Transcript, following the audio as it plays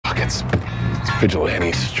It's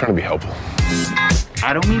Vigilantes trying to be helpful.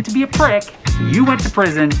 I don't mean to be a prick. You went to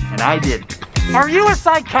prison and I didn't. Are you a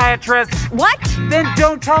psychiatrist? What? Then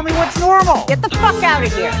don't tell me what's normal. Get the fuck out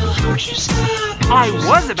of here. I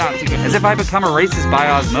was about to, as if I become a racist by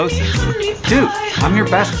osmosis. Dude, I'm your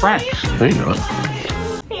best friend. No, you're not.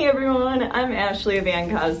 Hey everyone, I'm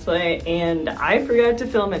ashleyandcosplay, and I forgot to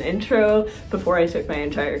film an intro before I took my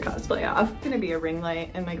entire cosplay off. It's gonna be a ring light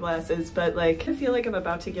and my glasses, but like, I feel like I'm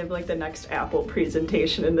about to give like the next Apple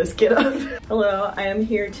presentation in this getup. Hello, I am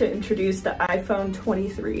here to introduce the iPhone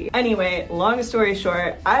 23. Anyway, long story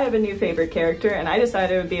short, I have a new favorite character, and I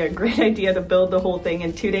decided it would be a great idea to build the whole thing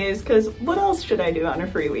in 2 days, because what else should I do on a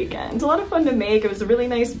free weekend? It's a lot of fun to make. It was a really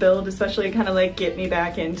nice build, especially kind of like get me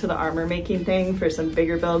back into the armor making thing for some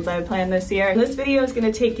bigger builds I have planned this year. This video is going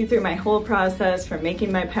to take you through my whole process from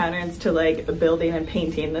making my patterns to like building and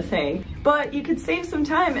painting the thing. But you could save some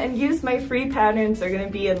time and use my free patterns. They're going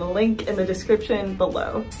to be in the link in the description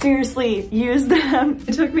below. Seriously, use them.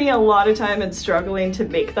 It took me a lot of time and struggling to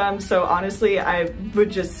make them, so honestly I would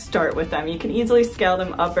just start with them. You can easily scale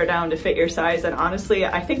them up or down to fit your size, and honestly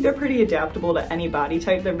I think they're pretty adaptable to any body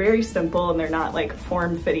type. They're very simple and they're not like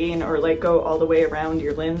form-fitting or like go all the way around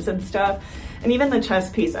your limbs and stuff. And even the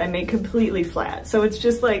chest piece I made completely flat, so it's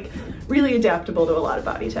just like really adaptable to a lot of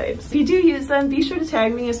body types. If you do use them, be sure to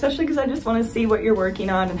tag me, especially because I just want to see what you're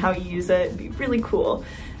working on and how you use it. It'd be really cool.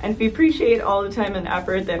 And if you appreciate all the time and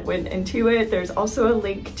effort that went into it, there's also a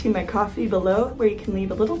link to my coffee below where you can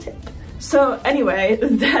leave a little tip. So anyway,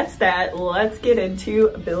 that's that. Let's get into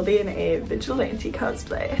building a Vigilante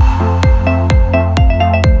cosplay.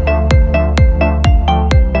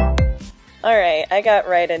 Alright, I got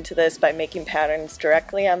right into this by making patterns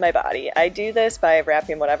directly on my body. I do this by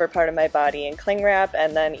wrapping whatever part of my body in cling wrap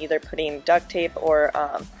and then either putting duct tape or,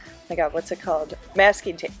 oh my god, what's it called?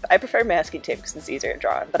 Masking tape. I prefer masking tape because it's easier to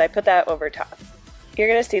draw on, but I put that over top. You're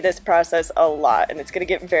going to see this process a lot and it's going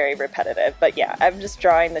to get very repetitive, but yeah, I'm just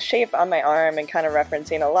drawing the shape on my arm and kind of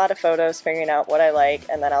referencing a lot of photos, figuring out what I like,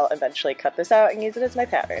 and then I'll eventually cut this out and use it as my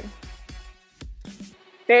pattern.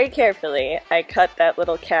 Very carefully, I cut that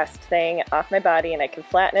little cast thing off my body and I can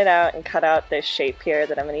flatten it out and cut out this shape here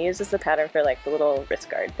that I'm going to use as the pattern for like the little wrist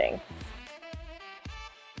guard thing.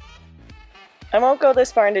 I won't go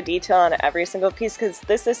this far into detail on every single piece because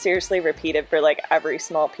this is seriously repeated for like every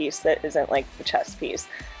small piece that isn't like the chest piece.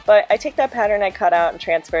 But I take that pattern I cut out and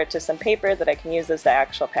transfer it to some paper that I can use as the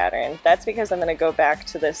actual pattern. That's because I'm going to go back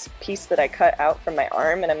to this piece that I cut out from my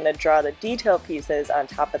arm and I'm going to draw the detail pieces on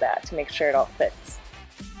top of that to make sure it all fits.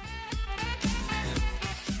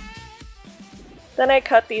 Then I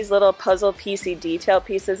cut these little puzzle piecey detail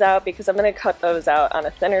pieces out because I'm going to cut those out on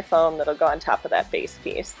a thinner foam that'll go on top of that base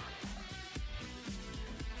piece.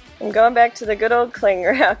 I'm going back to the good old cling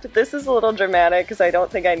wrap. This is a little dramatic because I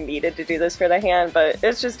don't think I needed to do this for the hand, but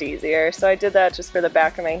it's just easier. So I did that just for the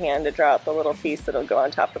back of my hand to draw out the little piece that'll go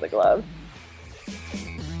on top of the glove.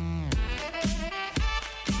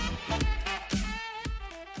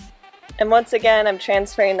 And once again, I'm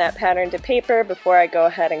transferring that pattern to paper before I go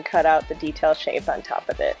ahead and cut out the detail shape on top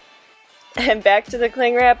of it. And back to the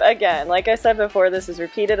cling wrap again. Like I said before, this is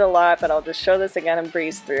repeated a lot, but I'll just show this again and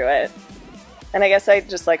breeze through it. And I guess I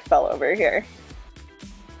just like fell over here.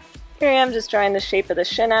 Here I am just drawing the shape of the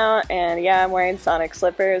shin out, and yeah, I'm wearing Sonic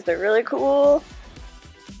slippers. They're really cool.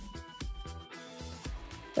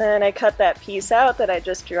 Then I cut that piece out that I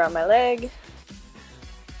just drew on my leg.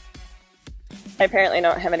 I apparently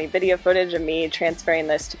don't have any video footage of me transferring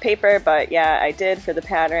this to paper, but yeah, I did for the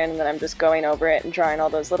pattern, and then I'm just going over it and drawing all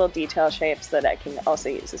those little detail shapes that I can also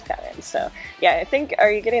use as patterns. So yeah, I think,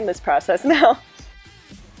 are you getting this process now?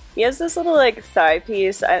 He has this little like thigh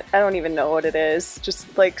piece, I don't even know what it is,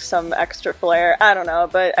 just like some extra flare, I don't know,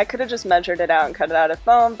 but I could have just measured it out and cut it out of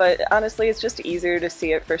foam, but honestly it's just easier to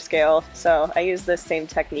see it for scale, so I use this same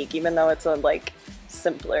technique even though it's a like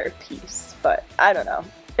simpler piece, but I don't know.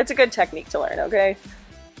 It's a good technique to learn, okay?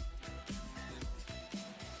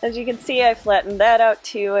 As you can see, I flattened that out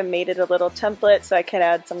too and made it a little template so I can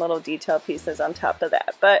add some little detail pieces on top of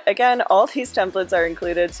that. But again, all these templates are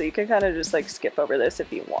included, so you can kind of just like skip over this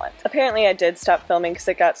if you want. Apparently I did stop filming because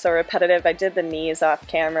it got so repetitive. I did the knees off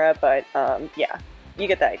camera, but yeah, you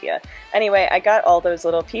get the idea. Anyway, I got all those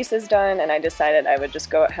little pieces done and I decided I would just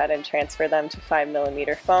go ahead and transfer them to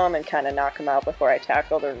 5mm foam and kind of knock them out before I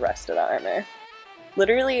tackle the rest of the armor.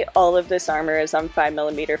 Literally all of this armor is on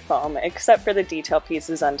 5mm foam, except for the detail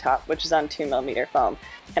pieces on top, which is on 2mm foam.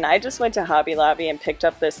 And I just went to Hobby Lobby and picked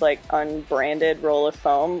up this like unbranded roll of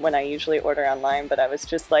foam when I usually order online, but I was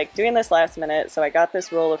just like doing this last minute, so I got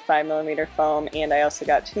this roll of 5mm foam, and I also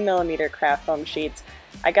got 2mm craft foam sheets.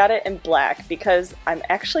 I got it in black because I'm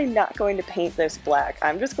actually not going to paint this black.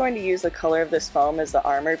 I'm just going to use the color of this foam as the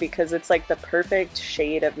armor because it's like the perfect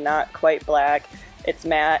shade of not quite black. It's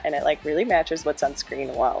matte and it like really matches what's on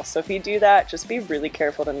screen well. So if you do that, just be really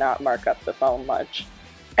careful to not mark up the foam much.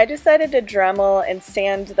 I decided to Dremel and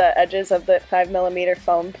sand the edges of the 5mm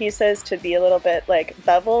foam pieces to be a little bit like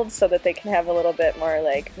beveled so that they can have a little bit more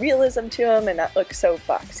like realism to them and not look so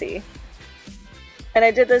boxy. And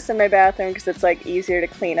I did this in my bathroom because it's like easier to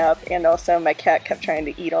clean up, and also my cat kept trying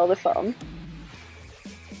to eat all the foam.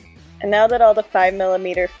 And now that all the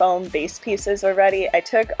 5mm foam base pieces were ready, I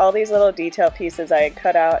took all these little detail pieces I had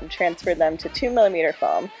cut out and transferred them to 2mm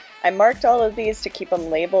foam. I marked all of these to keep them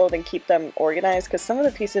labeled and keep them organized because some of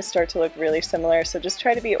the pieces start to look really similar, so just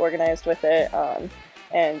try to be organized with it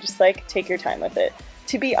and just like take your time with it.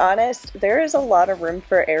 To be honest, there is a lot of room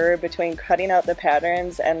for error between cutting out the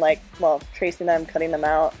patterns and like, well, tracing them, cutting them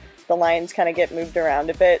out. The lines kind of get moved around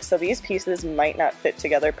a bit, so these pieces might not fit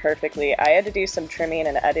together perfectly. I had to do some trimming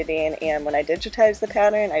and editing, and when I digitized the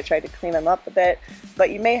pattern, I tried to clean them up a bit, but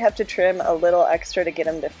you may have to trim a little extra to get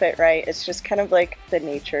them to fit right. It's just kind of like the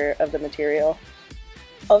nature of the material.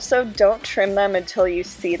 Also, don't trim them until you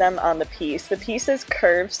see them on the piece. The piece is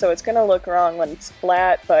curved, so it's going to look wrong when it's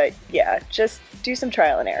flat, but yeah, just do some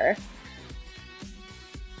trial and error.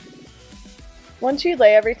 Once you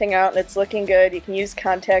lay everything out and it's looking good, you can use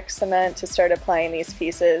contact cement to start applying these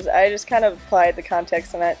pieces. I just kind of applied the contact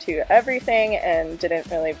cement to everything and didn't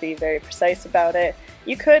really be very precise about it.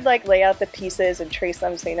 You could like lay out the pieces and trace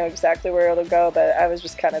them so you know exactly where it'll go, but I was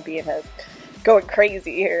just kind of going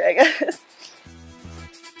crazy here, I guess.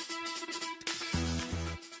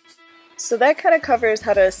 So that kind of covers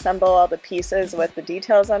how to assemble all the pieces with the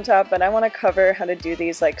details on top, but I want to cover how to do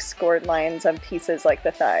these like scored lines on pieces like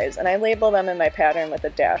the thighs, and I label them in my pattern with a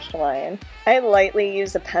dashed line. I lightly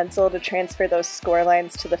use a pencil to transfer those score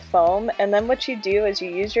lines to the foam, and then what you do is you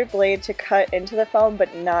use your blade to cut into the foam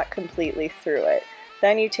but not completely through it.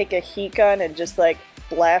 Then you take a heat gun and just like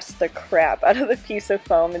blast the crap out of the piece of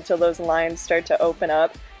foam until those lines start to open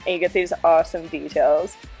up and you get these awesome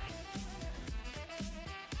details.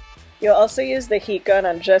 You'll also use the heat gun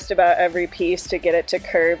on just about every piece to get it to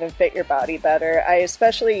curve and fit your body better. I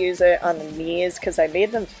especially use it on the knees because I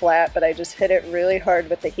made them flat, but I just hit it really hard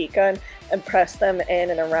with the heat gun and press them in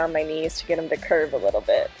and around my knees to get them to curve a little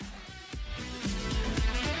bit.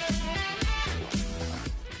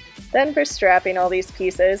 Then for strapping all these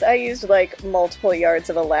pieces, I used like multiple yards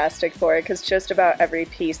of elastic for it because just about every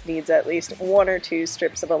piece needs at least 1 or 2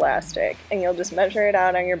 strips of elastic, and you'll just measure it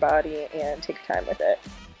out on your body and take your time with it.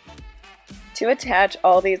 To attach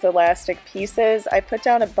all these elastic pieces, I put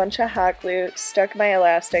down a bunch of hot glue, stuck my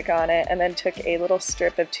elastic on it, and then took a little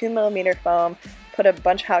strip of 2mm foam, put a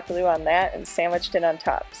bunch of hot glue on that, and sandwiched it on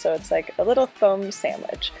top. So it's like a little foam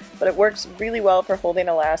sandwich. But it works really well for holding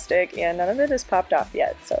elastic, and none of it has popped off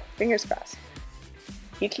yet, so fingers crossed.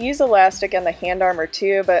 You can use elastic on the hand armor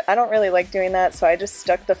too, but I don't really like doing that, so I just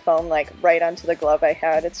stuck the foam like right onto the glove I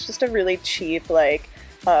had. It's just a really cheap, like,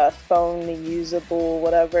 phone usable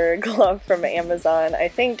whatever glove from Amazon. I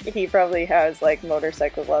think he probably has like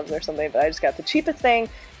motorcycle gloves or something, but I just got the cheapest thing,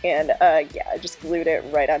 and yeah, I just glued it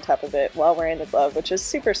right on top of it while wearing the glove, which is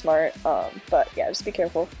super smart, but yeah, just be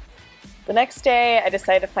careful. The next day, I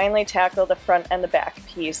decided to finally tackle the front and the back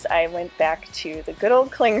piece. I went back to the good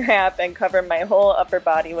old cling wrap and covered my whole upper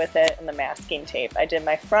body with it and the masking tape. I did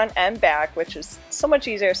my front and back, which is so much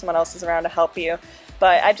easier if someone else is around to help you.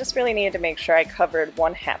 But I just really needed to make sure I covered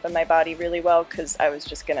 1/2 of my body really well because I was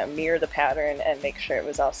just going to mirror the pattern and make sure it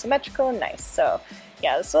was all symmetrical and nice. So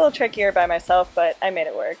yeah, this is a little trickier by myself, but I made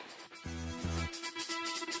it work.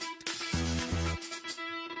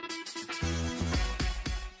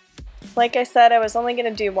 Like I said, I was only going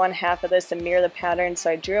to do 1/2 of this and mirror the pattern, so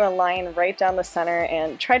I drew a line right down the center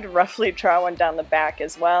and tried to roughly draw one down the back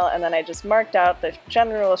as well, and then I just marked out the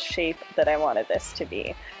general shape that I wanted this to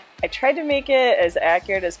be. I tried to make it as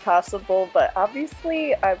accurate as possible, but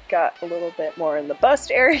obviously I've got a little bit more in the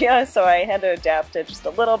bust area, so I had to adapt it just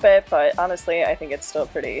a little bit, but honestly I think it's still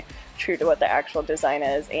pretty true to what the actual design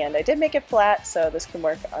is, and I did make it flat, so this can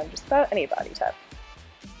work on just about any body type.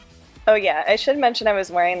 Oh yeah, I should mention I was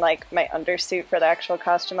wearing like my undersuit for the actual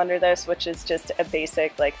costume under this, which is just a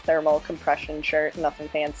basic like thermal compression shirt, nothing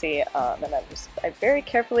fancy, and I very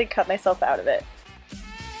carefully cut myself out of it.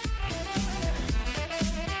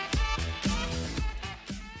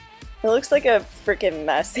 It looks like a freaking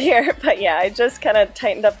mess here, but yeah, I just kind of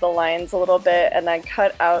tightened up the lines a little bit and then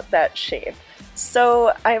cut out that shape.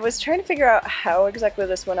 So I was trying to figure out how exactly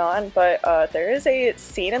this went on, but there is a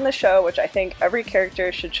scene in the show which I think every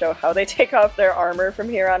character should show how they take off their armor from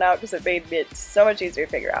here on out, because it made it so much easier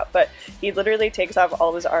to figure out. But he literally takes off all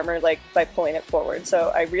of his armor like by pulling it forward.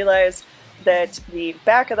 So I realized that the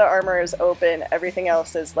back of the armor is open, everything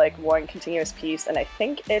else is like one continuous piece, and I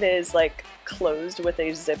think it is like closed with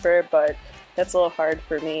a zipper, but that's a little hard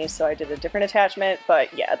for me, so I did a different attachment.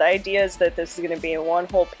 But yeah, the idea is that this is going to be one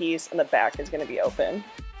whole piece and the back is going to be open.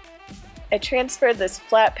 I transferred this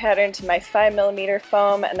flat pattern to my 5mm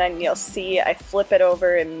foam, and then you'll see I flip it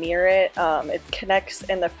over and mirror it. It connects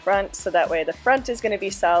in the front, so that way the front is going to be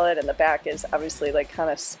solid and the back is obviously like kind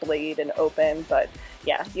of splayed and open, but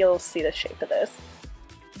yeah, you'll see the shape of this.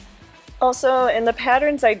 Also, in the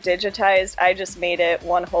patterns I digitized, I just made it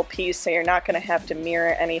one whole piece, so you're not going to have to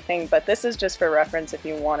mirror anything, but this is just for reference if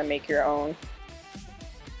you want to make your own.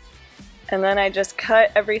 And then I just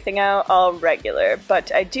cut everything out all regular,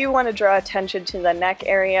 but I do want to draw attention to the neck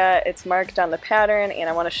area. It's marked on the pattern, and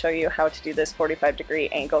I want to show you how to do this 45-degree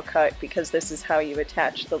angle cut, because this is how you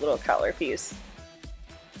attach the little collar piece.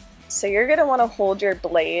 So you're going to want to hold your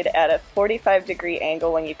blade at a 45-degree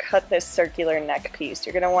angle when you cut this circular neck piece.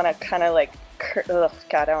 You're going to want to kind of like, God,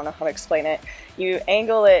 I don't know how to explain it. You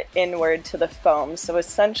angle it inward to the foam, so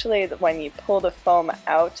essentially when you pull the foam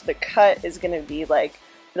out, the cut is going to be like,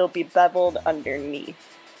 it'll be beveled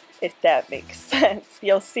underneath, if that makes sense.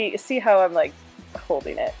 You'll see how I'm like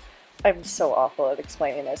holding it. I'm so awful at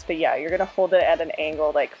explaining this, but yeah, you're going to hold it at an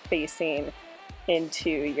angle like facing into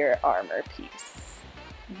your armor piece.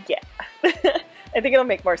 Yeah, I think it'll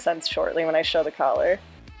make more sense shortly when I show the collar.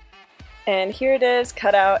 And here it is,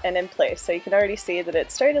 cut out and in place, so you can already see that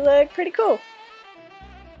it's starting to look pretty cool.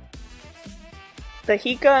 The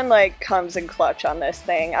heat gun like comes in clutch on this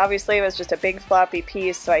thing. Obviously it was just a big floppy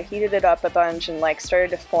piece, so I heated it up a bunch and like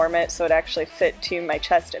started to form it so it actually fit to my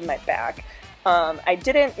chest and my back. I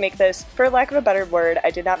didn't make this, for lack of a better word,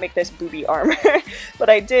 I did not make this booby armor, but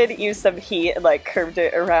I did use some heat and like curved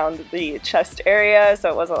it around the chest area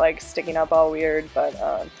so it wasn't like sticking up all weird, but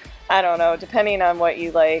I don't know, depending on what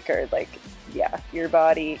you like, or like, yeah, your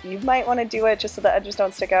body, you might want to do it just so the edges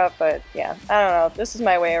don't stick out, but yeah, I don't know, this is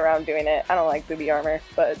my way around doing it. I don't like booby armor,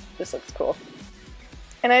 but this looks cool.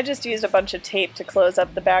 And I just used a bunch of tape to close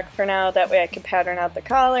up the back for now, that way I could pattern out the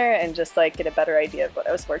collar and just like get a better idea of what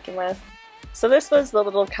I was working with. So this was the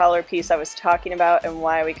little collar piece I was talking about and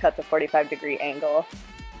why we cut the 45-degree angle.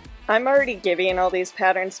 I'm already giving all these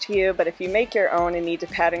patterns to you, but if you make your own and need to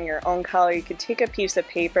pattern your own collar, you could take a piece of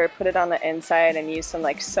paper, put it on the inside, and use some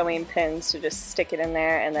like sewing pins to just stick it in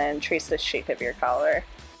there and then trace the shape of your collar.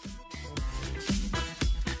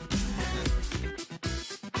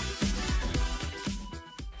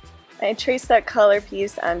 I traced that collar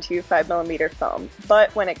piece onto 5mm foam,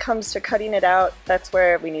 but when it comes to cutting it out, that's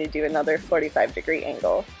where we need to do another 45-degree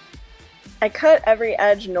angle. I cut every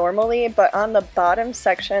edge normally, but on the bottom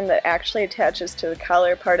section that actually attaches to the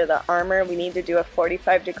collar part of the armor, we need to do a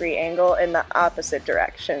 45-degree angle in the opposite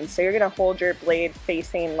direction. So you're going to hold your blade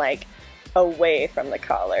facing like away from the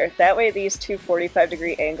collar. That way these two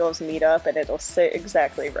 45-degree angles meet up and it'll sit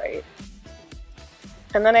exactly right.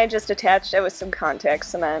 And then I just attached it with some contact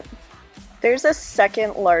cement. There's a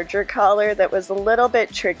second larger collar that was a little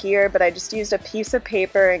bit trickier, but I just used a piece of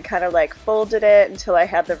paper and kind of like folded it until I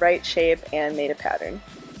had the right shape and made a pattern.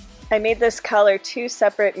 I made this collar two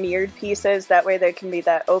separate mirrored pieces, that way there can be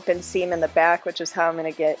that open seam in the back, which is how I'm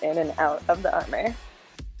going to get in and out of the armor.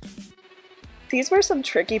 These were some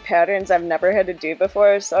tricky patterns I've never had to do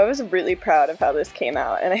before, so I was really proud of how this came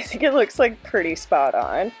out, and I think it looks like pretty spot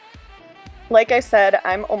on. Like I said,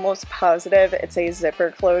 I'm almost positive it's a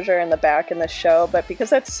zipper closure in the back in the show, but because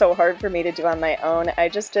that's so hard for me to do on my own, I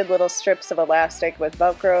just did little strips of elastic with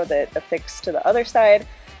Velcro that affixed to the other side,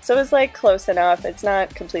 so it was like close enough. It's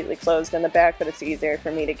not completely closed in the back, but it's easier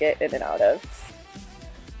for me to get in and out of.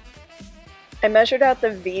 I measured out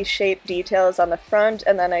the V-shaped details on the front,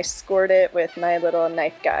 and then I scored it with my little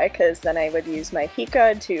knife guy, because then I would use my heat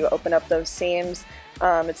gun to open up those seams.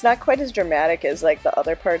 It's not quite as dramatic as like the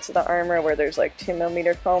other parts of the armor where there's like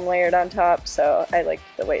 2mm foam layered on top, so I liked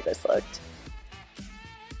the way this looked.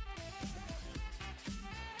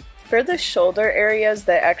 For the shoulder areas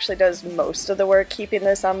that actually does most of the work keeping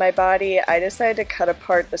this on my body, I decided to cut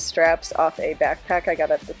apart the straps off a backpack I got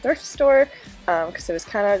at the thrift store, because it was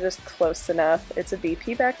kind of just close enough. It's a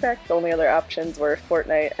BP backpack, the only other options were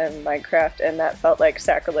FORTNITE and Minecraft, and that felt like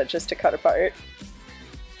sacrilegious to cut apart.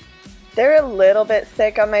 They're a little bit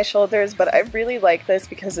thick on my shoulders, but I really like this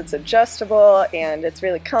because it's adjustable and it's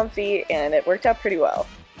really comfy and it worked out pretty well.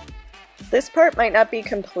 This part might not be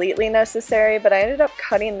completely necessary, but I ended up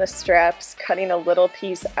cutting the straps, cutting a little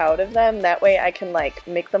piece out of them. That way I can like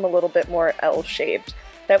make them a little bit more L-shaped.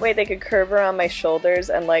 That way they could curve around my shoulders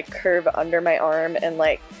and like curve under my arm, and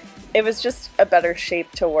like it was just a better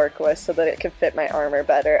shape to work with so that it could fit my armor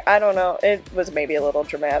better. I don't know, it was maybe a little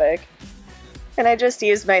dramatic. And I just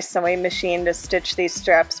used my sewing machine to stitch these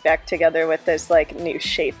straps back together with this like new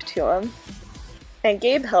shape to them. And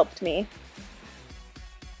Gabe helped me.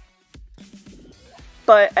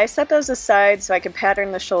 But I set those aside so I could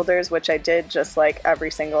pattern the shoulders, which I did just like every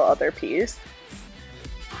single other piece.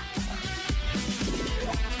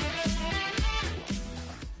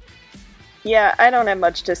 Yeah, I don't have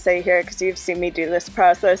much to say here because you've seen me do this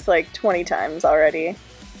process like 20 times already.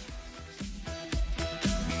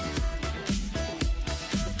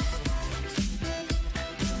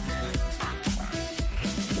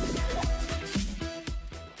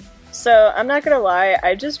 So I'm not gonna lie,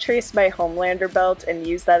 I just traced my Homelander belt and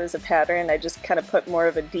used that as a pattern. I just kind of put more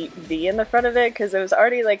of a deep V in the front of it because it was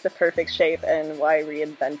already like the perfect shape, and why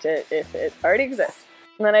reinvent it if it already exists.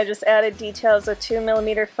 And then I just added details with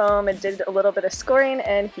 2mm foam and did a little bit of scoring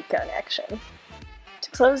and heat gun action.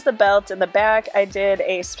 To close the belt in the back, I did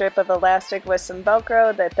a strip of elastic with some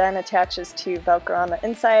Velcro that then attaches to Velcro on the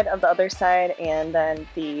inside of the other side, and then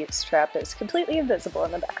the strap is completely invisible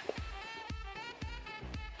in the back.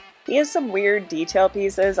 He has some weird detail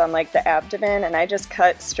pieces on like the abdomen, and I just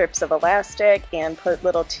cut strips of elastic and put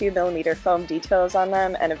little 2mm foam details on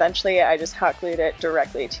them, and eventually I just hot glued it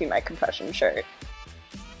directly to my compression shirt.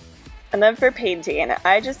 And then for painting,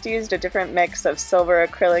 I just used a different mix of silver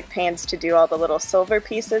acrylic paints to do all the little silver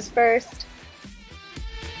pieces first.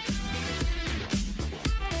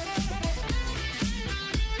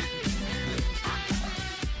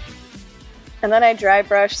 And then I dry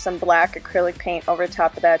brushed some black acrylic paint over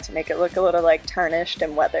top of that to make it look a little like tarnished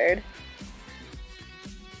and weathered.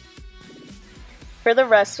 For the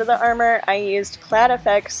rest of the armor, I used Plaid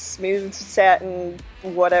FX smooth satin,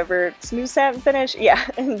 whatever, smooth satin finish? Yeah,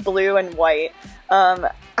 in blue and white.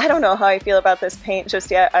 I don't know how I feel about this paint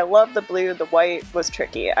just yet. I love the blue, the white was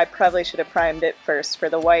tricky. I probably should have primed it first for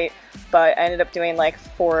the white, but I ended up doing like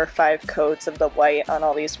 4 or 5 coats of the white on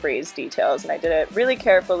all these raised details, and I did it really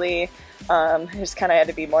carefully. I just kind of had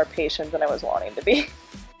to be more patient than I was wanting to be.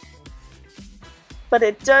 But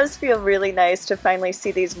it does feel really nice to finally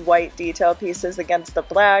see these white detail pieces against the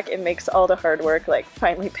black. It makes all the hard work like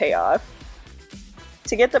finally pay off.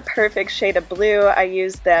 To get the perfect shade of blue, I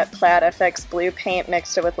used that Plaid FX blue paint,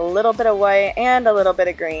 mixed it with a little bit of white and a little bit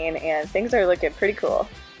of green, and things are looking pretty cool.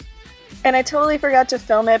 And I totally forgot to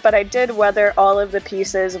film it, but I did weather all of the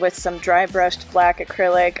pieces with some dry brushed black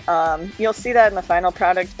acrylic. You'll see that in the final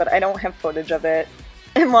product, but I don't have footage of it.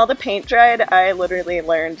 And while the paint dried, I literally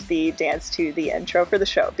learned the dance to the intro for the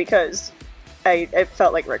show because it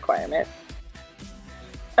felt like a requirement.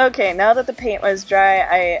 Okay, now that the paint was dry,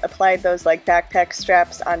 I applied those like backpack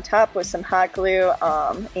straps on top with some hot glue,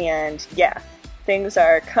 and yeah, things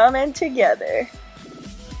are coming together.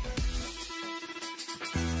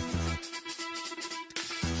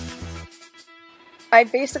 I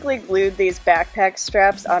basically glued these backpack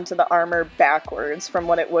straps onto the armor backwards from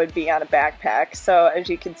what it would be on a backpack. So as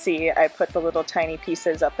you can see, I put the little tiny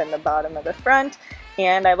pieces up in the bottom of the front,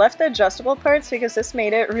 and I left the adjustable parts because this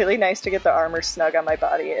made it really nice to get the armor snug on my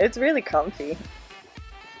body. It's really comfy.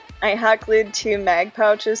 I hot glued 2 mag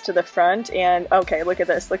pouches to the front, and okay, look at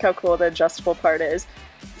this. Look how cool the adjustable part is.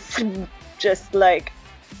 Just like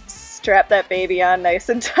strap that baby on nice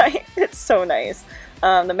and tight. It's so nice.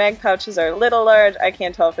 The mag pouches are a little large. I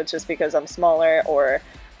can't tell if it's just because I'm smaller or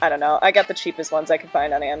I don't know. I got the cheapest ones I could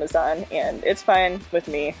find on Amazon, and it's fine with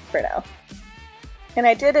me for now. And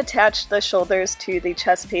I did attach the shoulders to the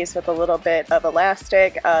chest piece with a little bit of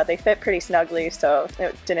elastic. They fit pretty snugly, so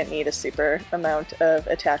it didn't need a super amount of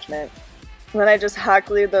attachment. And then I just hot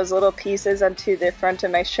glued those little pieces onto the front of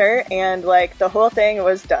my shirt, and like the whole thing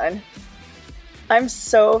was done. I'm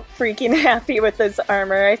so freaking happy with this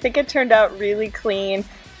armor. I think it turned out really clean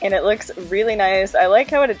and it looks really nice. I like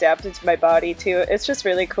how it adapted to my body too. It's just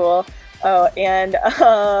really cool. Oh, and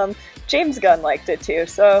James Gunn liked it too,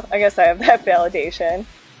 so I guess I have that validation.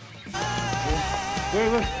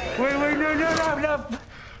 Wait, no.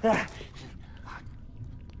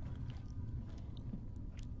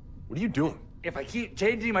 What are you doing? If I keep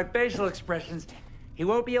changing my facial expressions, He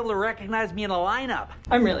won't be able to recognize me in a lineup.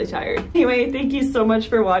 I'm really tired. Anyway, thank you so much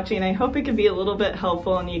for watching. I hope it could be a little bit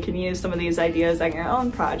helpful and you can use some of these ideas on your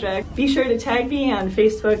own project. Be sure to tag me on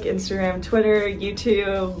Facebook, Instagram, Twitter,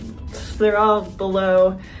 YouTube. They're all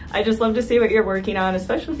below. I just love to see what you're working on,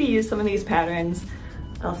 especially if you use some of these patterns.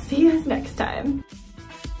 I'll see you guys next time.